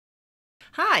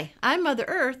Hi, I'm Mother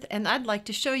Earth, and I'd like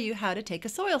to show you how to take a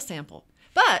soil sample.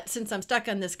 But since I'm stuck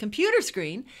on this computer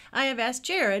screen, I have asked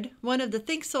Jared, one of the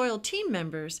Think Soil team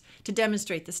members, to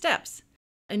demonstrate the steps.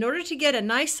 In order to get a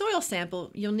nice soil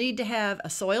sample, you'll need to have a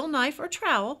soil knife or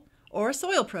trowel, or a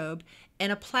soil probe,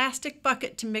 and a plastic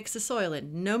bucket to mix the soil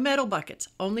in. No metal buckets,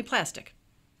 only plastic.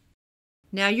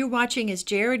 Now you're watching as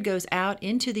Jared goes out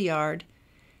into the yard.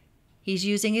 He's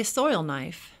using his soil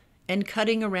knife and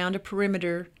cutting around a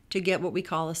perimeter to get what we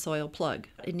call a soil plug.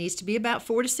 It needs to be about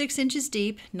 4 to 6 inches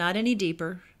deep, not any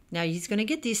deeper. Now he's going to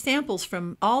get these samples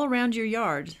from all around your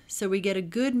yard, so we get a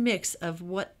good mix of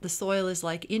what the soil is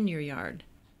like in your yard.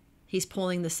 He's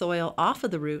pulling the soil off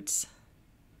of the roots,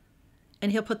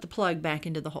 and he'll put the plug back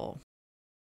into the hole.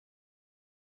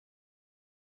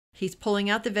 He's pulling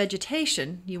out the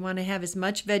vegetation. You want to have as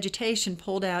much vegetation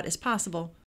pulled out as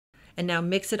possible. And now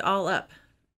mix it all up.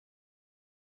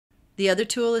 The other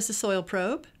tool is the soil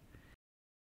probe.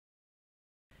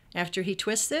 After he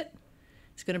twists it,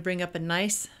 it's going to bring up a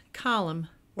nice column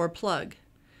or plug,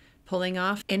 pulling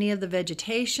off any of the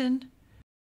vegetation.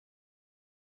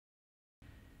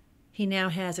 He now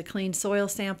has a clean soil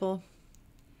sample,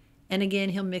 and again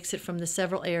he'll mix it from the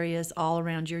several areas all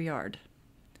around your yard.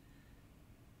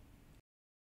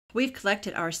 We've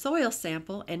collected our soil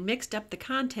sample and mixed up the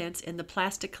contents in the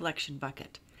plastic collection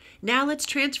bucket. Now let's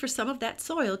transfer some of that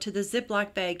soil to the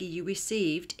Ziploc baggie you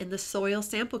received in the soil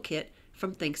sample kit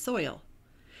from Think Soil.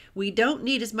 We don't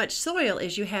need as much soil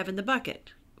as you have in the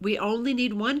bucket. We only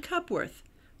need 1 cup worth.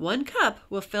 1 cup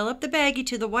will fill up the baggie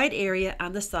to the white area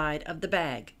on the side of the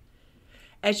bag.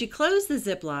 As you close the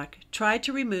Ziploc, try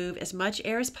to remove as much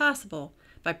air as possible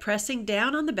by pressing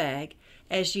down on the bag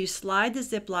as you slide the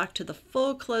Ziploc to the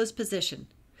full closed position.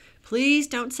 Please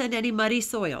don't send any muddy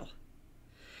soil.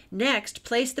 Next,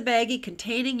 place the baggie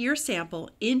containing your sample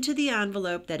into the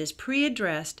envelope that is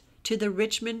pre-addressed to the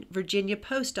Richmond, Virginia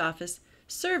Post Office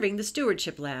serving the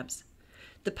Stewardship Labs.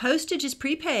 The postage is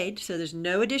prepaid, so there's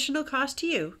no additional cost to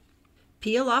you.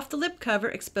 Peel off the lip cover,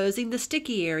 exposing the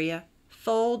sticky area.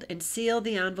 Fold and seal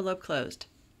the envelope closed.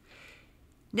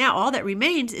 Now all that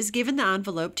remains is giving the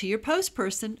envelope to your post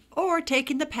person or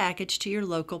taking the package to your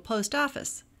local post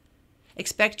office.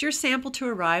 Expect your sample to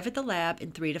arrive at the lab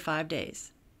in 3 to 5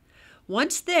 days.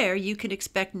 Once there, you can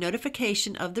expect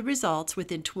notification of the results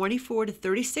within 24 to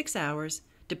 36 hours,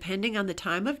 depending on the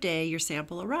time of day your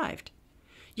sample arrived.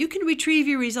 You can retrieve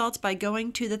your results by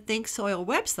going to the Think Soil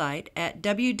website at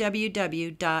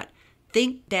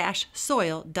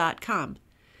www.think-soil.com.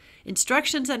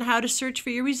 Instructions on how to search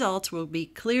for your results will be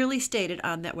clearly stated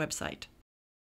on that website.